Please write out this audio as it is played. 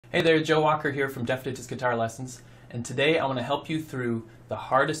Hey there, Joe Walker here from Deaf Digits Guitar Lessons, and today I want to help you through the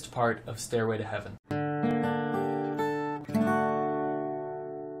hardest part of Stairway to Heaven.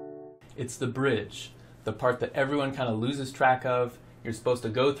 It's the bridge, the part that everyone kind of loses track of. You're supposed to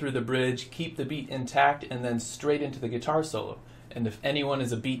go through the bridge, keep the beat intact, and then straight into the guitar solo. And if anyone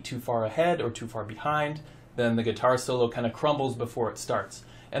is a beat too far ahead or too far behind, then the guitar solo kind of crumbles before it starts.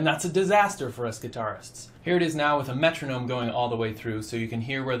 And that's a disaster for us guitarists. Here it is now with a metronome going all the way through so you can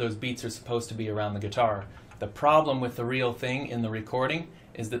hear where those beats are supposed to be around the guitar. The problem with the real thing in the recording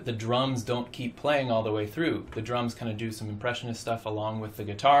is that the drums don't keep playing all the way through. The drums kind of do some impressionist stuff along with the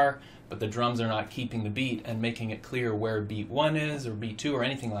guitar, but the drums are not keeping the beat and making it clear where beat 1 is or beat 2 or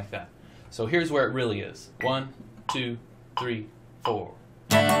anything like that. So here's where it really is. 1, 2, 3, 4.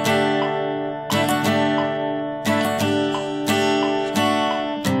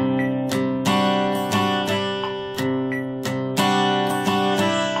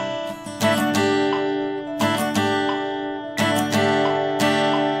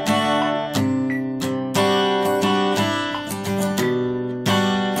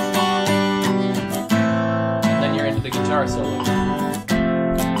 Solo.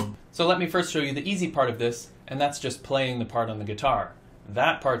 So let me first show you the easy part of this, and that's just playing the part on the guitar.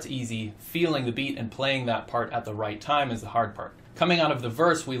 That part's easy. Feeling the beat and playing that part at the right time is the hard part. Coming out of the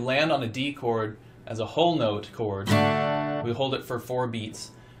verse, we land on a D chord as a whole note chord. We hold it for 4 beats.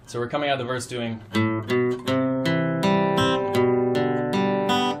 So we're coming out of the verse doing 1, 2,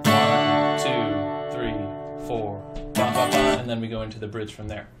 3, 4, ba, ba, ba, and then we go into the bridge from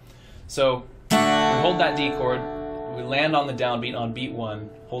there. So we hold that D chord. We land on the downbeat on beat 1,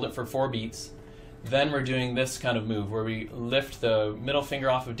 hold it for 4 beats. Then we're doing this kind of move where we lift the middle finger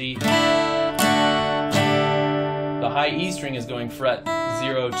off of D. The high E string is going fret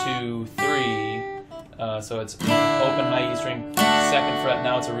 0, 2, 3. So it's open high E string, 2nd fret,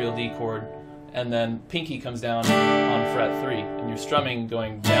 now it's a real D chord. And then pinky comes down on fret 3. And you're strumming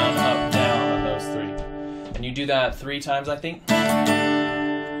going down, up, down on those 3. And you do that 3 times, I think.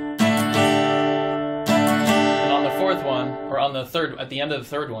 Fourth one, or on the third, at the end of the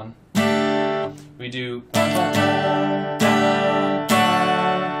third one, we do like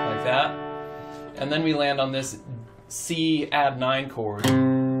that, and then we land on this C add 9 chord.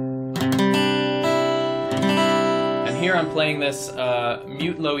 And here I'm playing this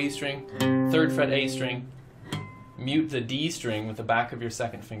mute low E string, 3rd fret A string, mute the D string with the back of your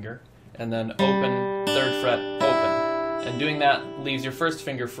 2nd finger, and then open 3rd fret, open. And doing that leaves your 1st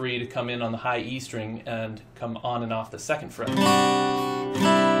finger free to come in on the high E string and come on and off the 2nd fret, like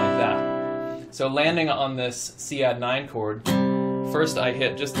that. So landing on this C add 9 chord, first I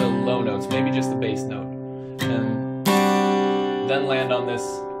hit just the low notes, maybe just the bass note, and then land on this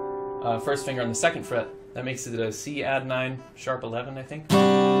 1st finger on the 2nd fret. That makes it a C add 9 sharp 11, I think.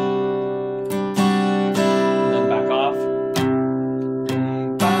 And then back off.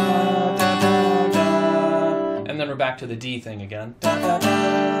 And then we're back to the D thing again. Same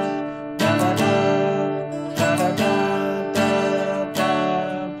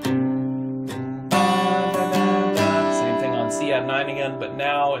thing on C add 9 again, but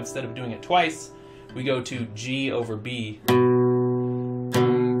now instead of doing it twice, we go to G over B. Do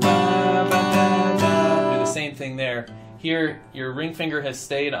the same thing there. Here, your ring finger has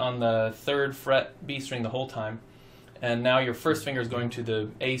stayed on the 3rd fret B string the whole time. And now your 1st finger is going to the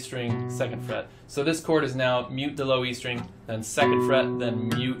A string, 2nd fret. So this chord is now mute the low E string, then 2nd fret, then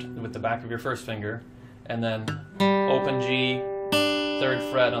mute with the back of your 1st finger, and then open G,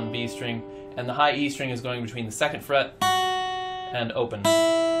 3rd fret on the B string, and the high E string is going between the 2nd fret and open.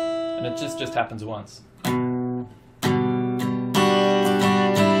 And it just happens once. Like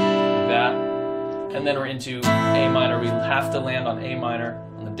that. And then we're into A minor. We have to land on A minor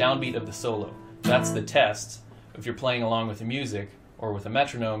on the downbeat of the solo. That's the test. If you're playing along with the music or with a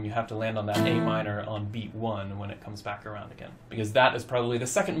metronome, you have to land on that A minor on beat 1 when it comes back around again. Because that is probably the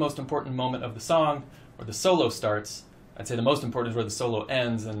 2nd most important moment of the song, where the solo starts. I'd say the most important is where the solo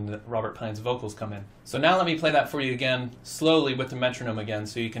ends and Robert Plant's vocals come in. So now let me play that for you again, slowly with the metronome again,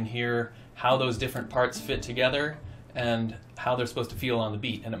 so you can hear how those different parts fit together and how they're supposed to feel on the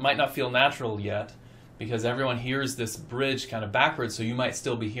beat. And it might not feel natural yet, because everyone hears this bridge kind of backwards, so you might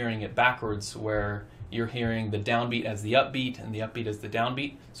still be hearing it backwards, where you're hearing the downbeat as the upbeat and the upbeat as the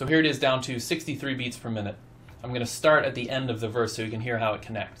downbeat. So here it is down to 63 beats per minute. I'm going to start at the end of the verse so you can hear how it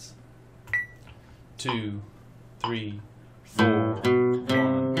connects. 2, 3, 4, 1.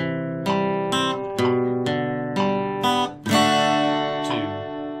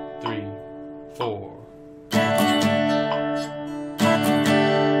 2, 3, 4.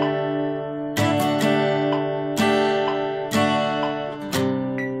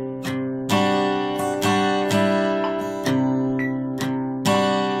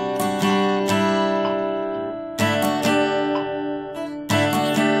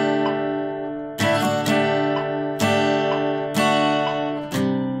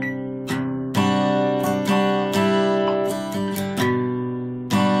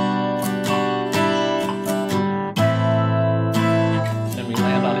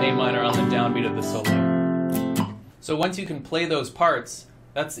 once you can play those parts,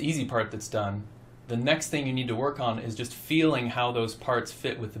 that's the easy part that's done. The next thing you need to work on is just feeling how those parts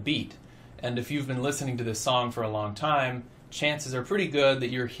fit with the beat. And if you've been listening to this song for a long time, chances are pretty good that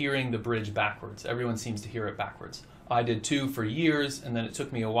you're hearing the bridge backwards. Everyone seems to hear it backwards. I did too for years, and then it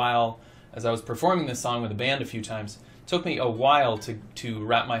took me a while, as I was performing this song with a band a few times, it took me a while to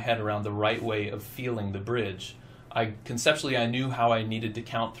wrap my head around the right way of feeling the bridge. Conceptually, I knew how I needed to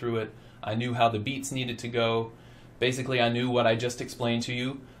count through it. I knew how the beats needed to go. Basically, I knew what I just explained to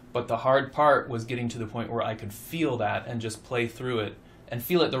you, but the hard part was getting to the point where I could feel that and just play through it and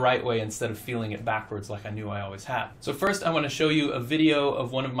feel it the right way instead of feeling it backwards like I knew I always had. So first, I want to show you a video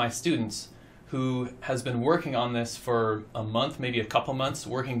of one of my students who has been working on this for a month, maybe a couple months,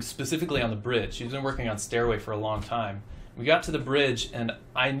 working specifically on the bridge. She's been working on Stairway for a long time. We got to the bridge, and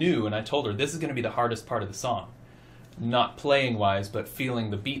I knew, and I told her, this is going to be the hardest part of the song. Not playing-wise, but feeling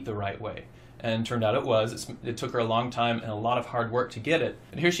the beat the right way. And turned out it was. It took her a long time and a lot of hard work to get it.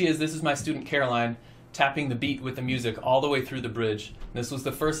 And here she is. This is my student Caroline, tapping the beat with the music all the way through the bridge. This was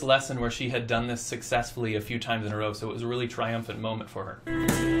the first lesson where she had done this successfully a few times in a row, so it was a really triumphant moment for her.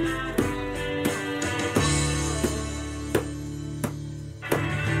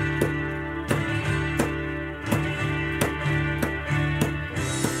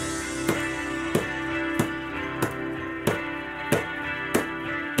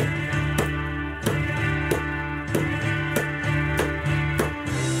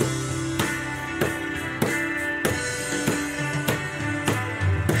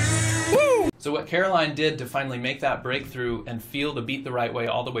 So what Caroline did to finally make that breakthrough and feel the beat the right way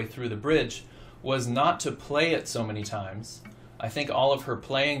all the way through the bridge was not to play it so many times. I think all of her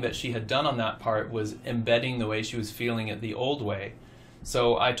playing that she had done on that part was embedding the way she was feeling it the old way.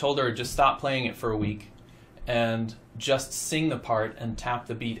 So I told her, just stop playing it for a week and just sing the part and tap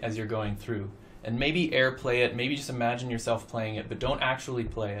the beat as you're going through. And maybe airplay it, maybe just imagine yourself playing it, but don't actually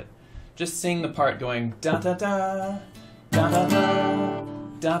play it. Just sing the part going da-da-da, da-da-da,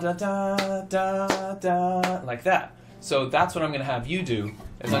 da-da-da-da-da, like that. So that's what I'm going to have you do,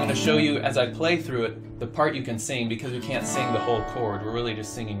 is I'm going to show you as I play through it the part you can sing, because we can't sing the whole chord. We're really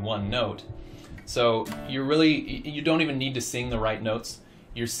just singing one note. So you don't even need to sing the right notes.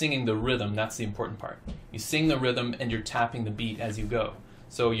 You're singing the rhythm. That's the important part. You sing the rhythm and you're tapping the beat as you go.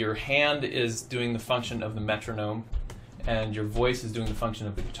 So your hand is doing the function of the metronome and your voice is doing the function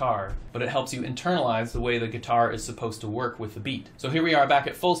of the guitar, but it helps you internalize the way the guitar is supposed to work with the beat. So here we are back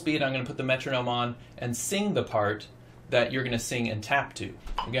at full speed. I'm going to put the metronome on and sing the part that you're going to sing and tap to.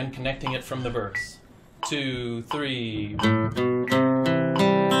 Again, connecting it from the verse. 2, 3. 2, 3,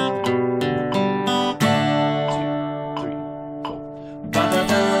 4.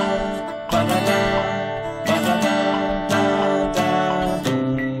 Ba-da-da, ba-da-da, ba-da-da,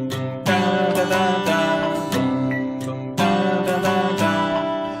 boom, boom, da-da-da-da, boom, boom, da-da-da-da,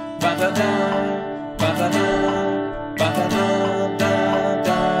 ba-da-da, ba-da-da,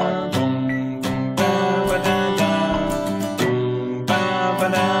 ba-da-da-da-da, boom, boom, da-ba-da-da, boom,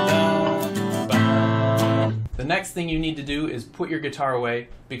 ba-ba-da-da, ba. The next thing you need to do is put your guitar away,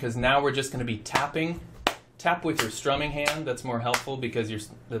 because now we're just going to be tapping. Tap with your strumming hand. That's more helpful because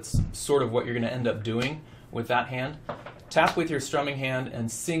that's sort of what you're going to end up doing with that hand. Tap with your strumming hand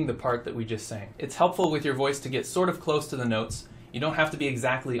and sing the part that we just sang. It's helpful with your voice to get sort of close to the notes. You don't have to be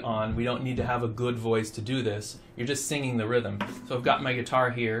exactly on. We don't need to have a good voice to do this. You're just singing the rhythm. So I've got my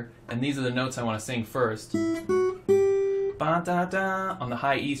guitar here, and these are the notes I want to sing first. Ba-da-da, on the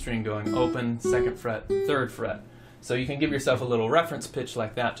high E string, going open, 2nd fret, 3rd fret. So you can give yourself a little reference pitch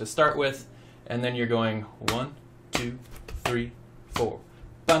like that to start with, and then you're going 1, 2, 3, 4.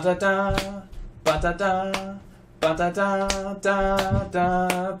 Ba-da-da, ba-da-da, ba-da-da,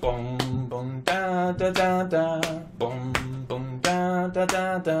 da-da, boom, boom, da-da-da-da, boom, boom,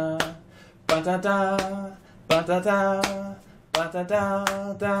 da-da-da-da, ba-da-da, ba-da-da,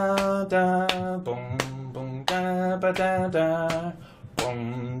 ba-da-da-da-da, boom, boom, da-ba-da-da,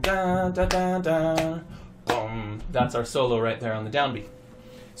 boom, da-da-da-da, boom. That's our solo right there on the downbeat.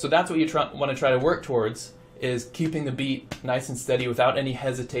 So that's what you want to try to work towards, is keeping the beat nice and steady without any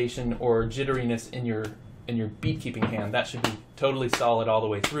hesitation or jitteriness in your beat-keeping hand. That should be totally solid all the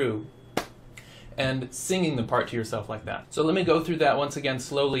way through. And singing the part to yourself like that. So let me go through that once again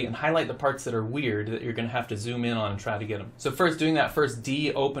slowly and highlight the parts that are weird that you're going to have to zoom in on and try to get them. So first, doing that first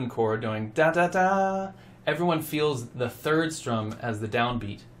D open chord, going da-da-da. Everyone feels the 3rd strum as the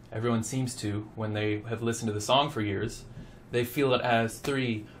downbeat. Everyone seems to when they have listened to the song for years. They feel it as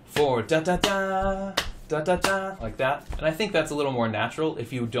 3, 4, da-da-da, da-da-da, like that. And I think that's a little more natural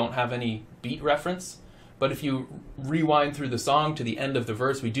if you don't have any beat reference. But if you rewind through the song to the end of the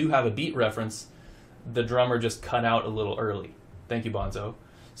verse, we do have a beat reference. the drummer just cut out a little early. Thank you, Bonzo.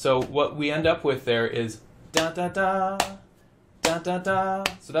 So what we end up with there is da da da, da da da.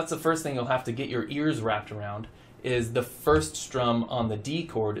 So that's the first thing you'll have to get your ears wrapped around, is the first strum on the D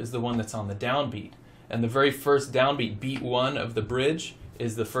chord is the one that's on the downbeat. And the very first downbeat, beat 1 of the bridge,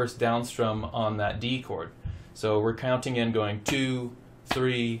 is the first down strum on that D chord. So we're counting in, going 2,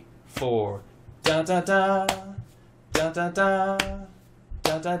 3, 4, da da da, da da da,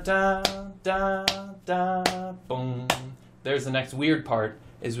 da da da, da da, boom. There's the next weird part,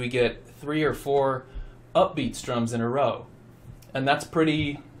 is we get 3 or 4 upbeat strums in a row. And that's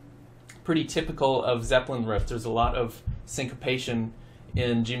pretty typical of Zeppelin riffs. There's a lot of syncopation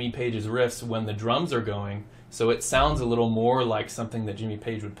in Jimmy Page's riffs when the drums are going, so it sounds a little more like something that Jimmy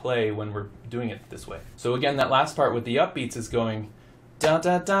Page would play when we're doing it this way. So again, that last part with the upbeats is going da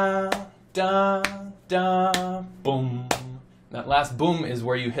da da, da da, boom. That last boom is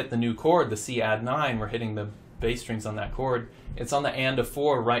where you hit the new chord, the C add 9. We're hitting the bass strings on that chord. It's on the and of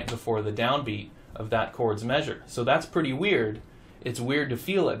 4 right before the downbeat of that chord's measure. So that's pretty weird. It's weird to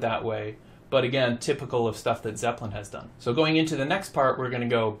feel it that way, but again, typical of stuff that Zeppelin has done. So going into the next part, we're going to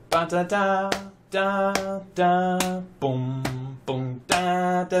go ba da da, da da, boom, boom,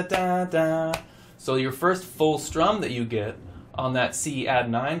 da da da da. So your first full strum that you get on that C add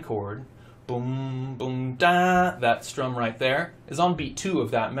 9 chord, boom, boom, da, that strum right there, is on beat 2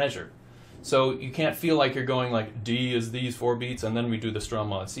 of that measure. So you can't feel like you're going like D is these 4 beats, and then we do the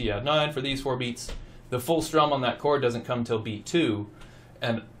strum on C add 9 for these 4 beats. The full strum on that chord doesn't come till beat 2,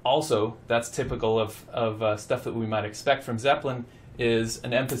 and also that's typical of stuff that we might expect from Zeppelin, is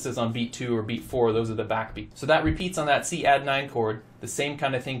an emphasis on beat 2 or beat 4. Those are the backbeats. So that repeats on that C add 9 chord, the same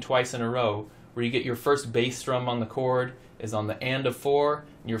kind of thing twice in a row, where you get your first bass strum on the chord is on the and of 4,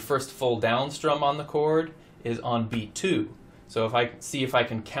 and your first full down strum on the chord is on beat 2. So if I see if I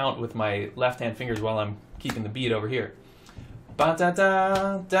can count with my left hand fingers while I'm keeping the beat over here. Ba da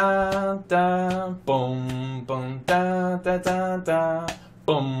da da da, boom boom da da da da,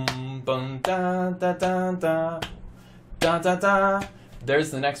 boom boom da da da da, da da da. There's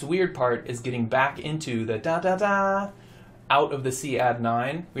the next weird part, is getting back into the da da da out of the C add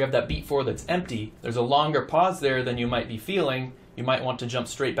 9. We have that beat 4 that's empty. There's a longer pause there than you might be feeling. You might want to jump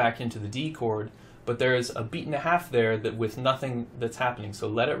straight back into the D chord, but there's a beat and a half there that with nothing that's happening. So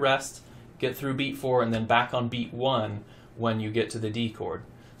let it rest, get through beat 4, and then back on beat 1 when you get to the D chord.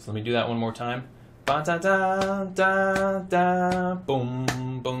 So let me do that one more time. Ba da da da da,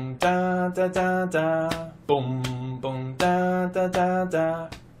 boom boom da da da da, boom boom da da da da,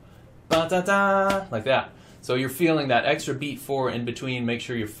 ba da da, like that. So you're feeling that extra beat 4 in between. Make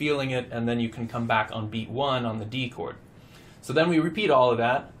sure you're feeling it, and then you can come back on beat 1 on the D chord. So then we repeat all of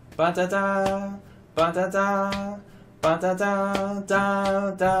that. Ba da da, ba da da, ba da da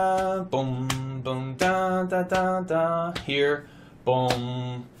da da, boom boom da da da da. Here,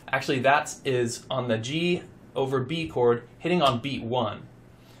 boom. Actually, that is on the G over B chord, hitting on beat 1.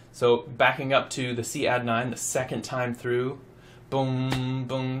 So backing up to the C add 9 the second time through, boom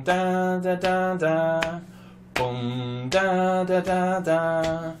boom da da da da, boom da da da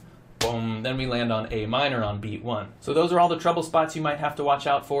da, boom. Then we land on A minor on beat 1. So those are all the trouble spots you might have to watch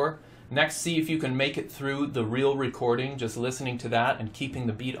out for. Next, see if you can make it through the real recording, just listening to that and keeping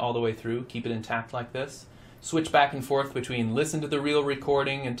the beat all the way through. Keep it intact like this. Switch back and forth between listen to the real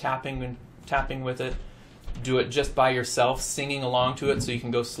recording and tapping with it. Do it just by yourself, singing along to it so you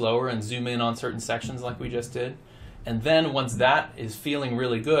can go slower and zoom in on certain sections like we just did. And then once that is feeling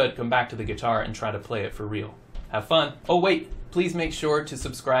really good, come back to the guitar and try to play it for real. Have fun. Oh wait, please make sure to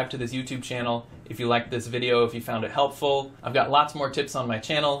subscribe to this YouTube channel if you liked this video, if you found it helpful. I've got lots more tips on my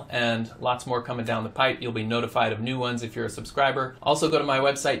channel and lots more coming down the pipe. You'll be notified of new ones if you're a subscriber. Also go to my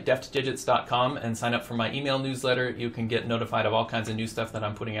website, deftdigits.com, and sign up for my email newsletter. You can get notified of all kinds of new stuff that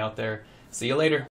I'm putting out there. See you later.